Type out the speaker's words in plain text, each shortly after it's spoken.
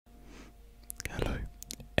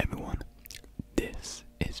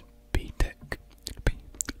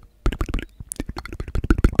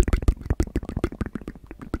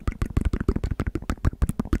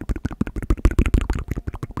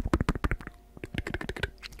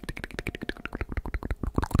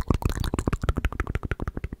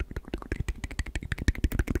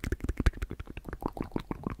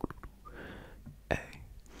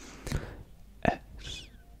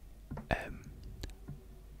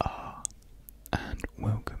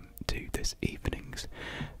this evening's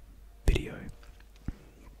video.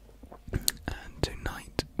 And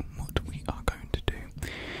tonight, what we are going to do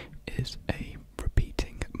is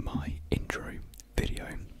repeating my intro video.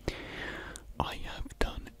 I have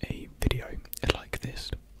done a video like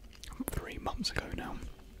this 3 months ago now,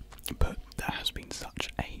 but there has been such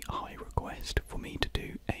a high request for me to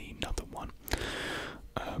do another one.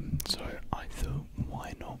 So I thought,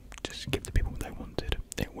 why not just give the people what they wanted?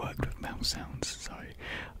 It worked with mouse sounds, so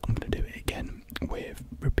I'm going to do it again with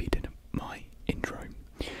repeating my intro.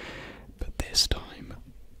 But this time,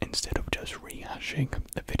 instead of just rehashing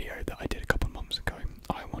the video that I did a couple of months ago,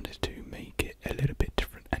 I wanted to make it a little bit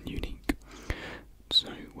different and unique. So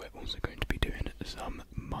we're also going to be doing some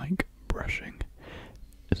mic brushing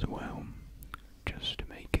as well, just to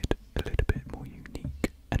make it a little bit more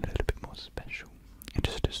unique and a little bit more special, and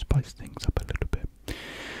just to spice things up a little bit.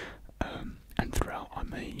 And throughout I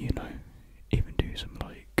may, even do some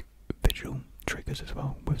like visual triggers as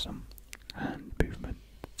well, with some hand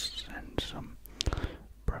movements and some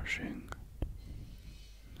brushing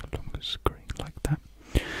along the screen like that.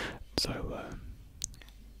 So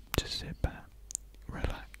just sit back,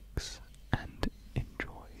 relax, and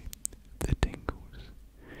enjoy the tingles,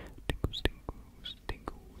 tingles, tingles,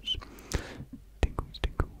 tingles, tingles,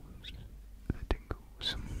 tingles, the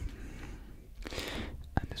tingles.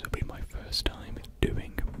 And this will be my first time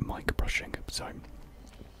doing mic brushing, so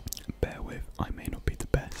bear with, I may not be the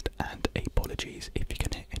best, and apologies if you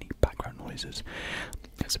can hear any background noises.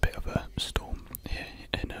 There's a bit of a storm here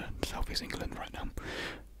in southeast England right now,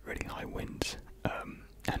 really high winds,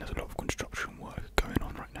 and there's a lot of construction work going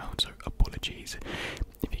on right now, so apologies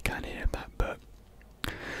if you can hear that, but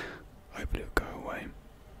hopefully it'll go away.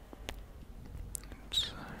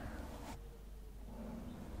 So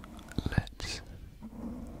let's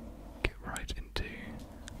get right into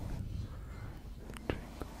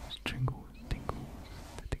tingles, tingles,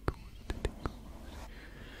 the tingles, the tingles.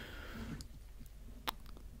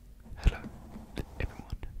 Hello,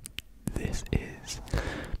 everyone. This is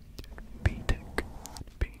B-Tech,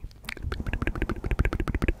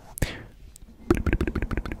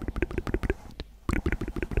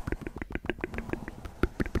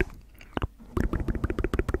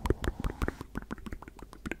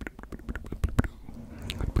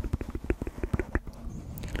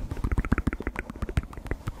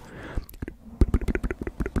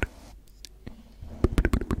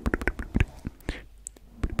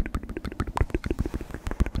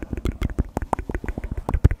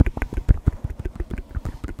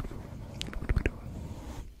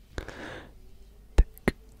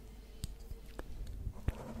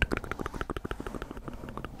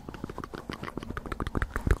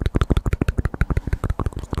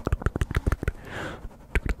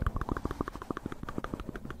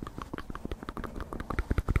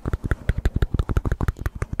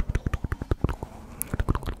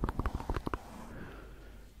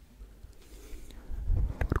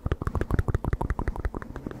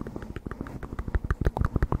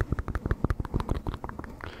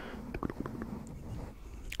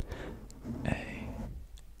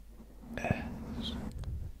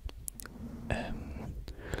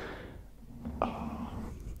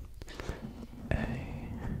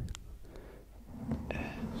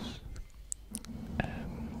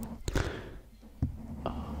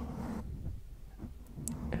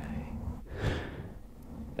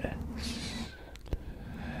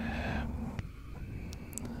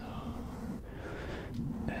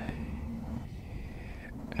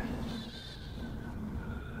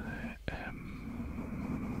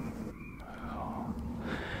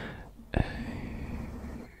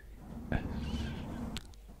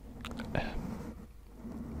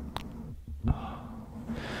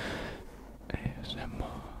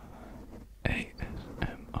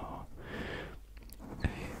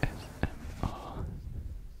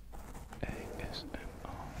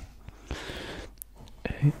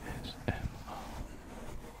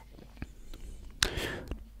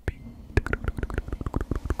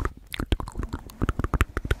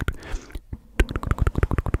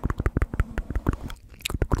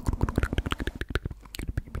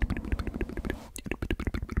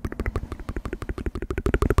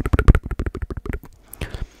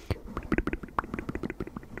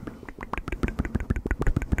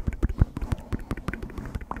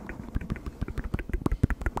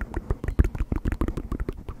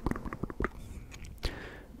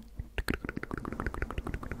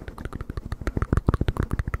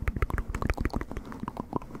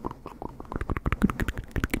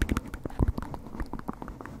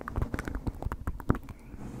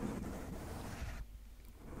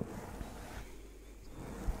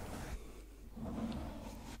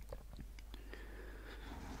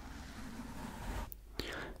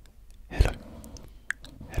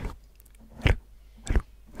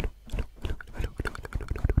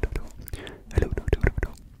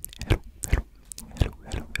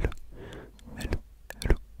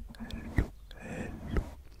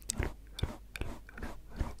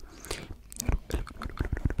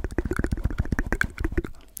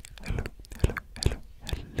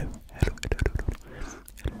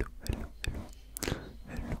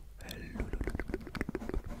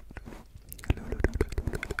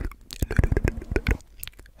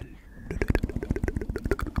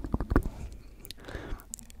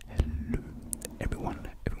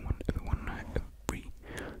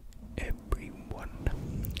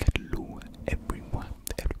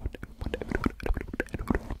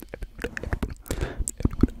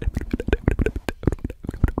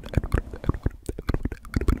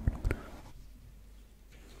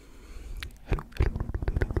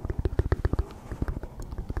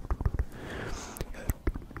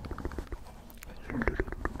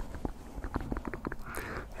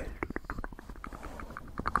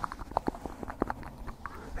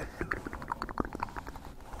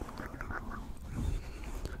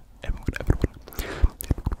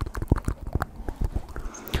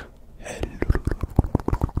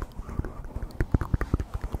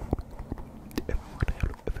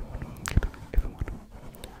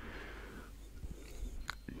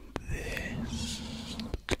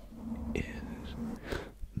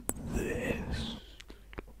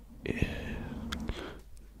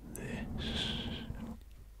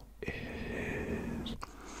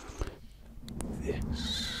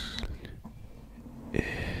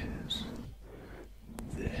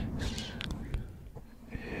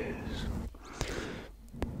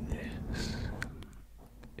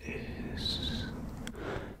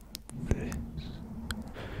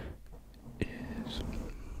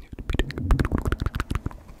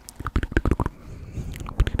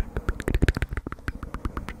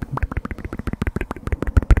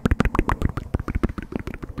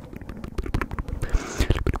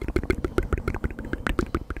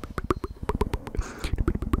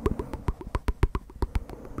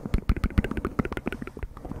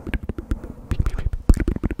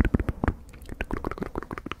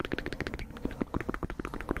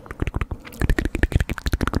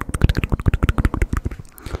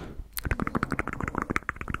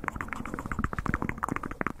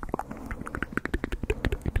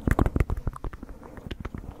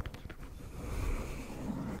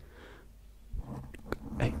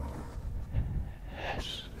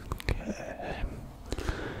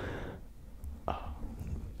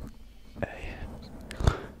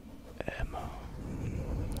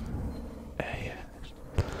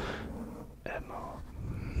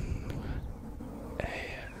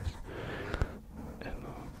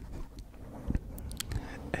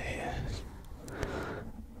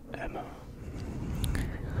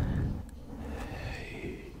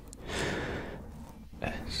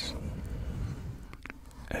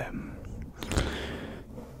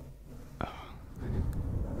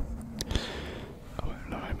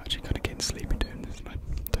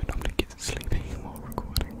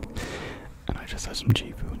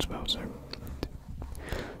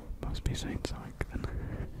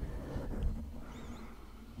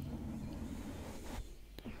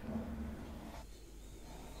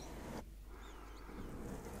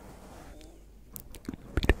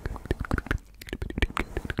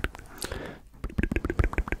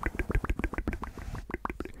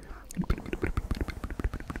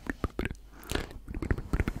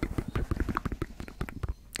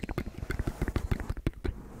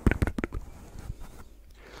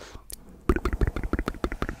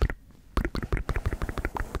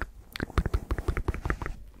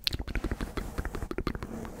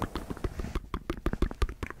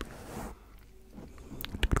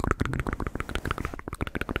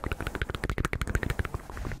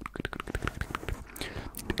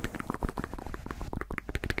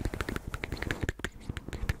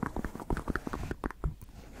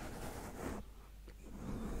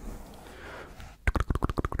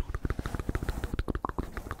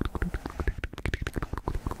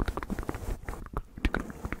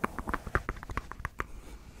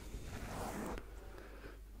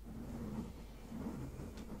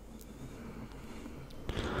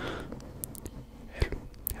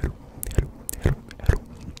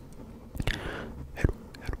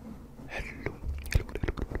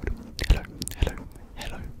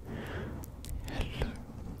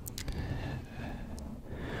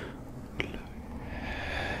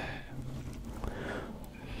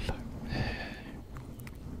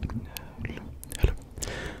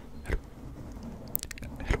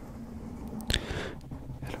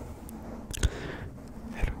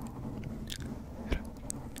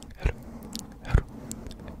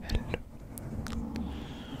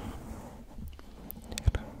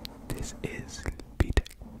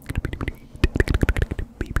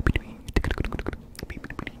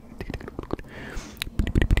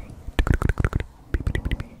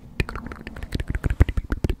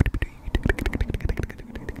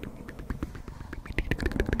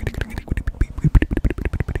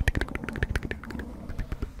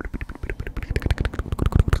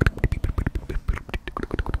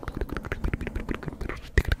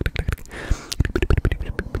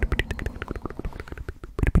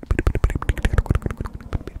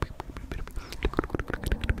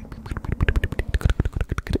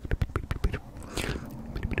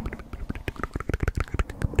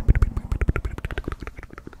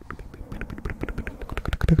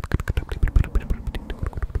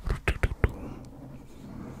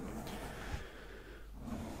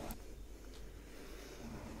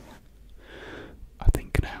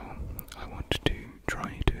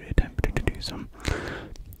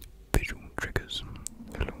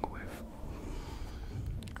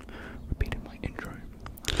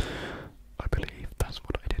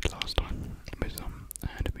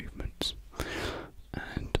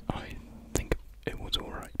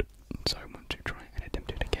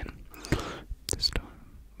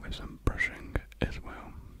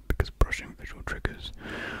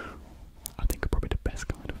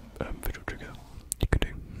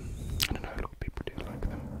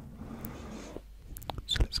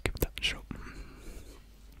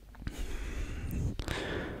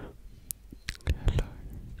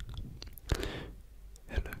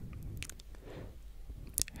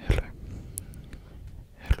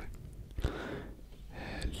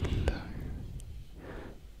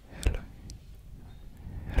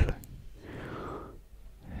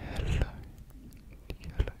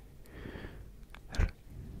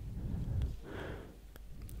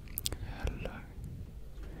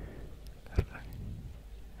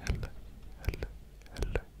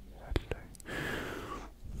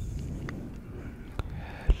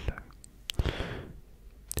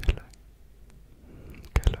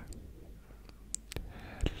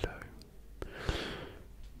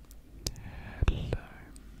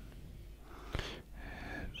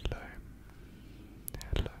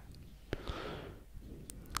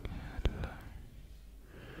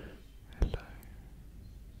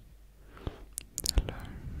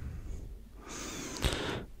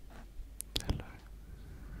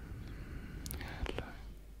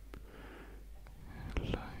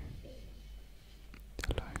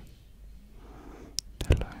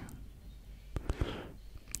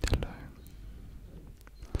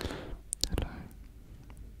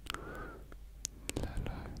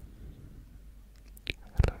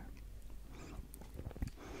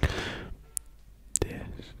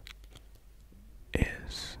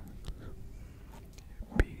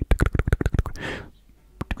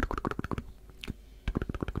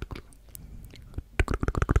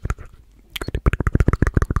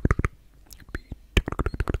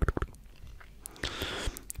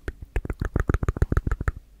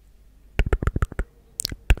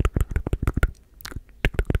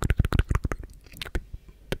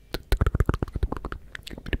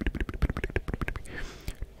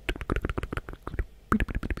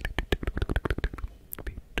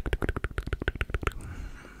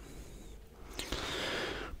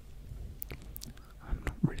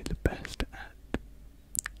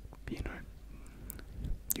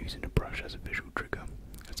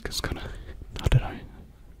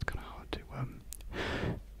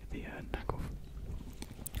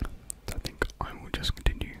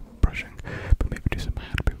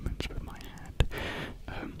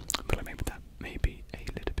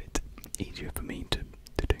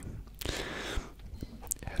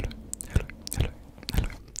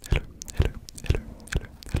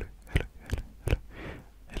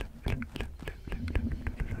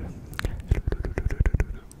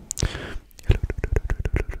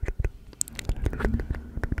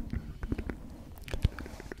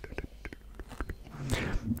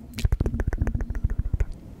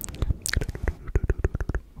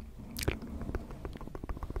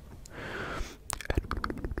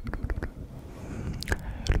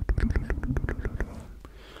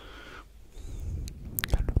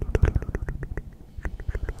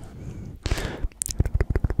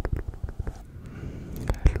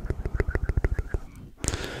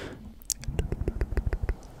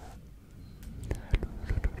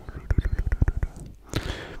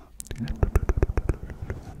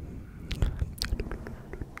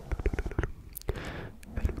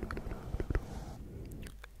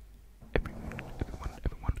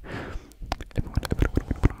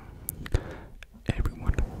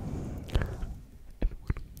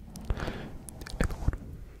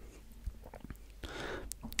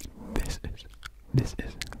 This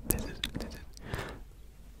is this is this is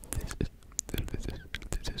this is this is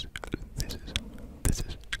this is this is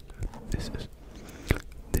this is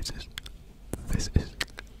this is this is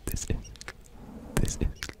this is this is this is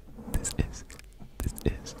this is this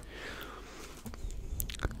is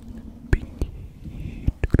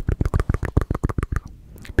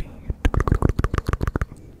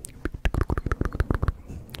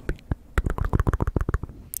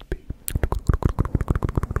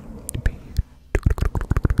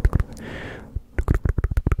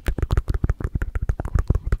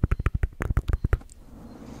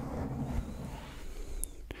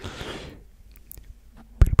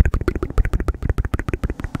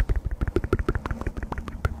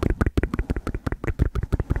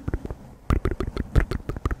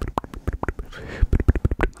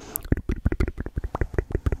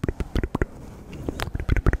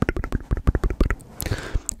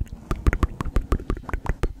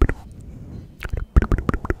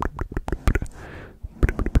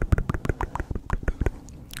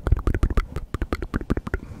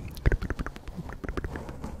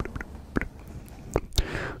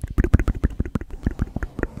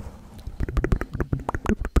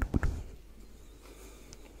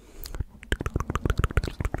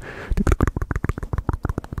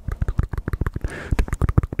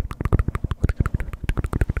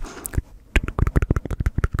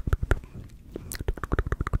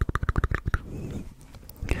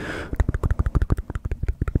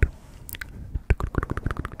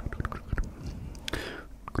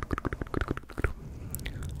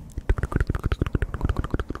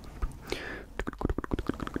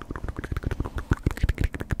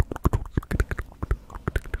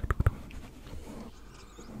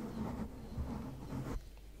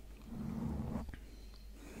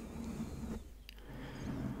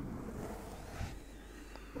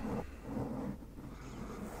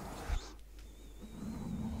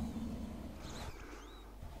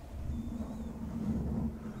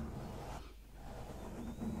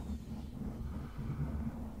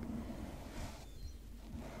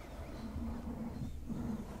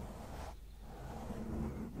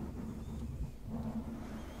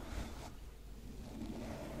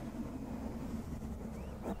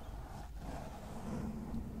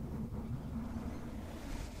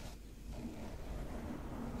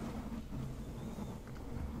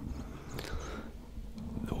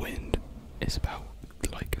It's about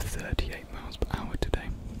like 38 miles per hour today,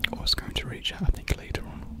 or it's going to reach I think later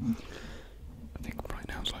on. I think right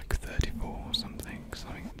now it's like 34 or something, so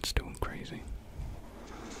I think it's still crazy.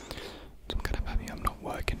 So I'm kind of happy I'm not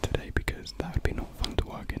working today because that would be not fun to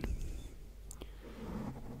work in.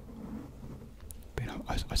 But, you know,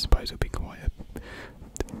 I suppose it would be quite a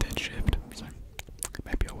dead shift, so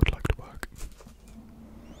maybe I would like to work.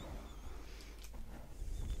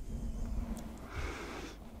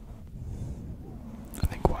 I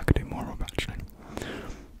think what I could do more of actually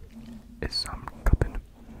is cupping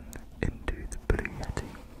into the Blue Yeti,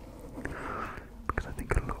 because I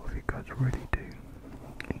think a lot of you guys really do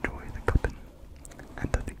enjoy the cupping,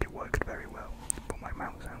 and I think it worked very well for my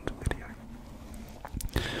mouth sounds video.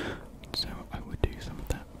 So I would do some of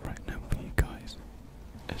that right now for you guys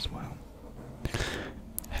as well.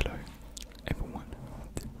 Hello everyone,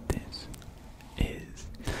 this is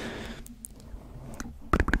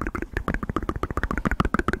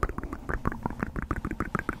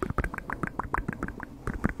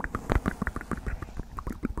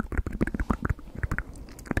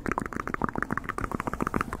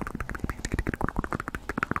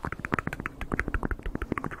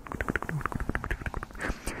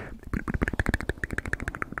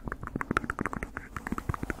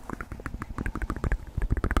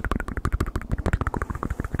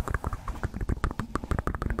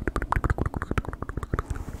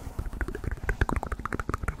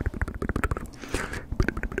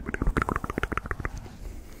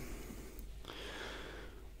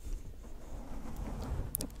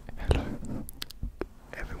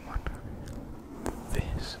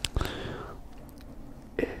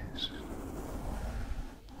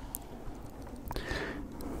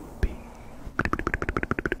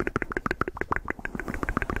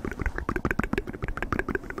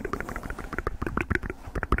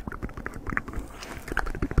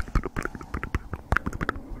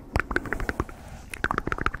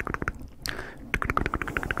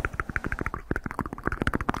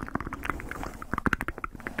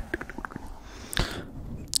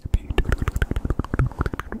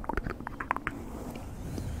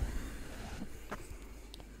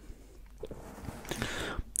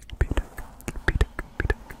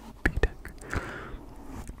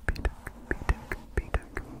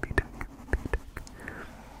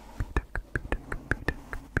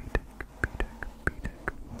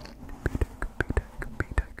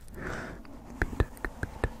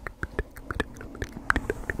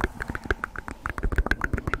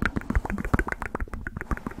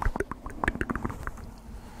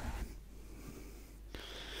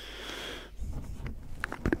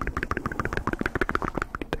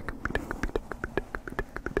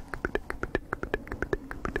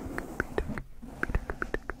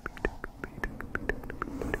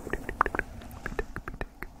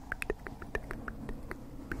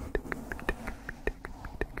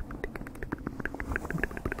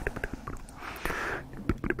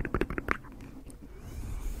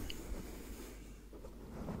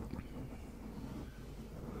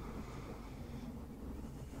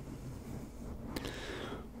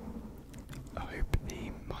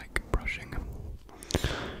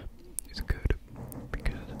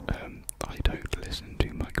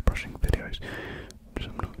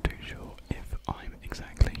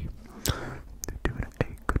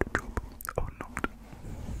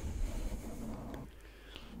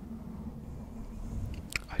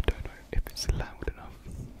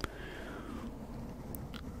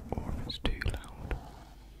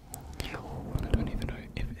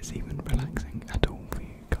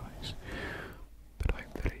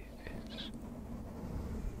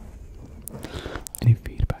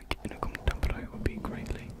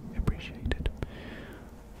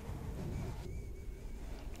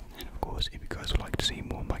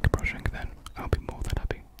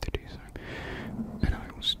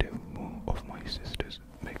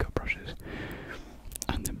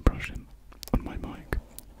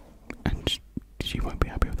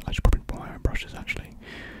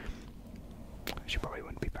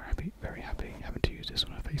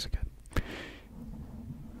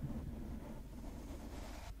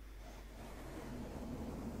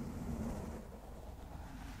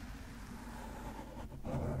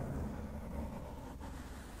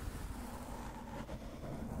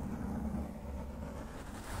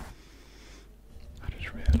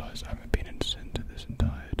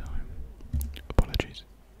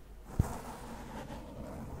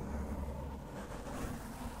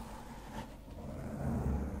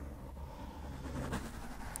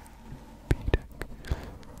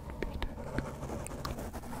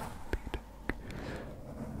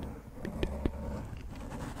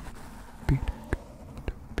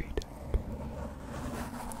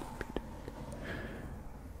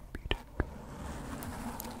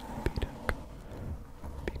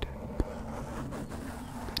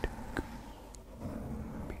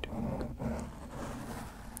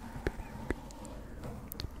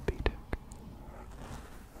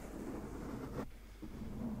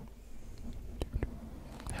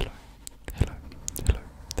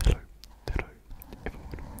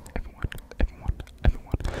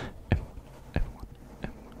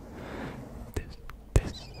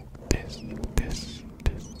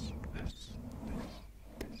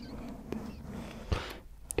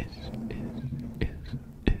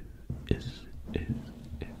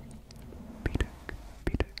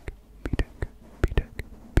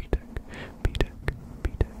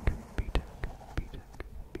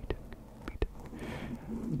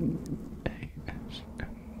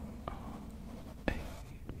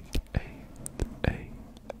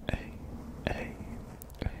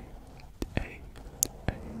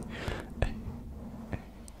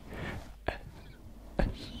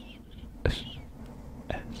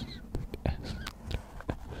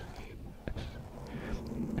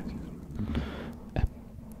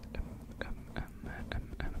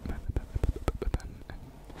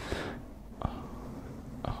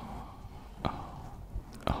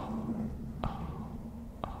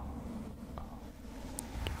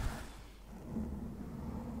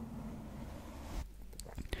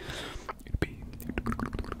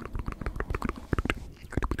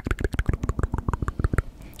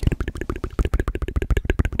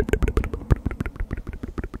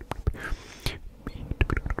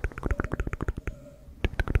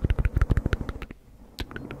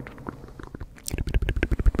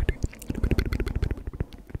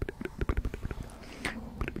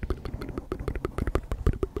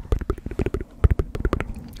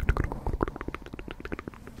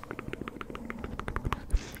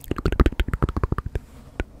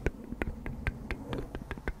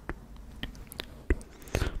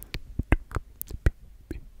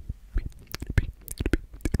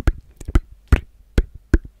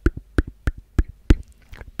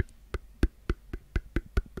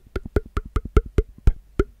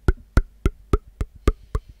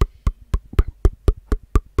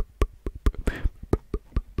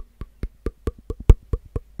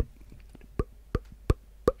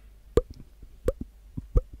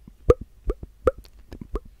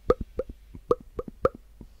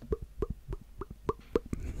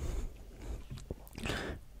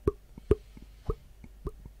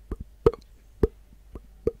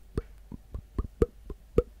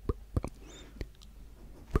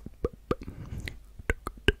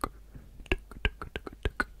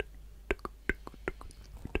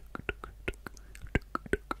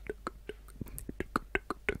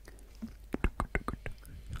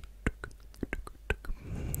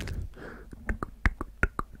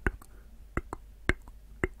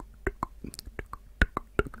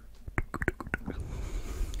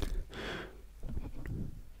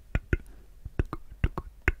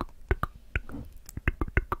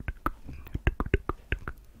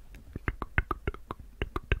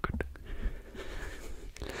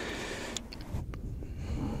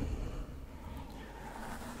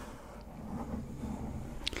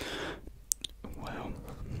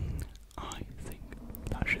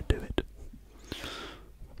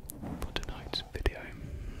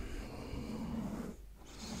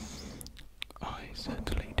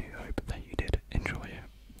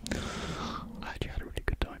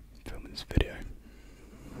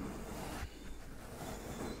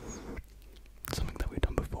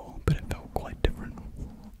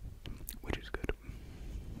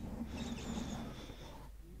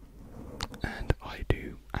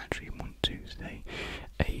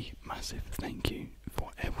massive thank you for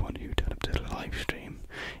everyone who turned up to the live stream.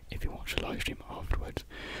 If you watch the live stream afterwards,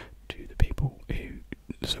 to the people who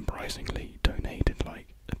surprisingly donated,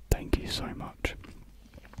 like, thank you so much.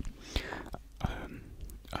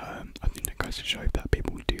 I think that goes to show that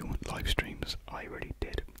people do want live streams. I really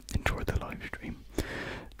did enjoy the live stream,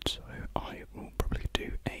 so I will probably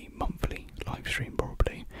do a monthly live stream,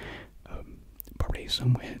 probably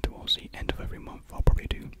somewhere towards the end of every month. I'll probably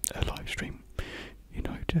do a live stream, you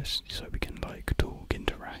know, just so we can like talk,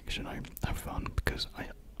 interact, you know, have fun, because I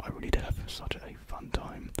really did have such a fun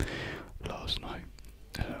time last night.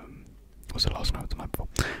 Was it last night or the night before?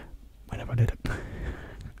 Whenever I did it.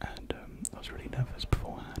 And I was really nervous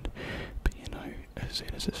beforehand, but you know, as soon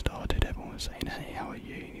as it started, everyone was saying, hey, how are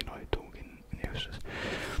you, you know, talking, and it was just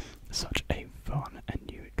such a fun and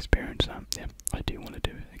new experience. Yeah, I do want to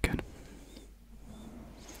do it again.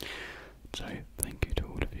 So thank you to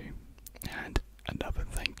all of you, and another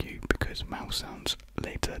thank you because Mouse Sounds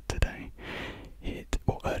later today hit,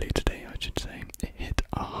 or earlier today I should say, it hit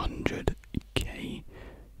 100k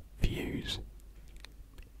views.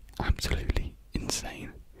 Absolutely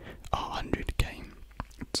insane. 100k.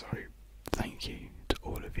 So thank you to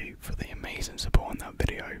all of you for the amazing support on that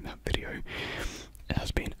video. That video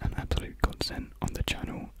has been an absolute godsend on the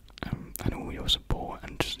channel, and all your support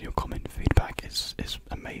and just your comment feedback is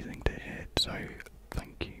amazing to hear. So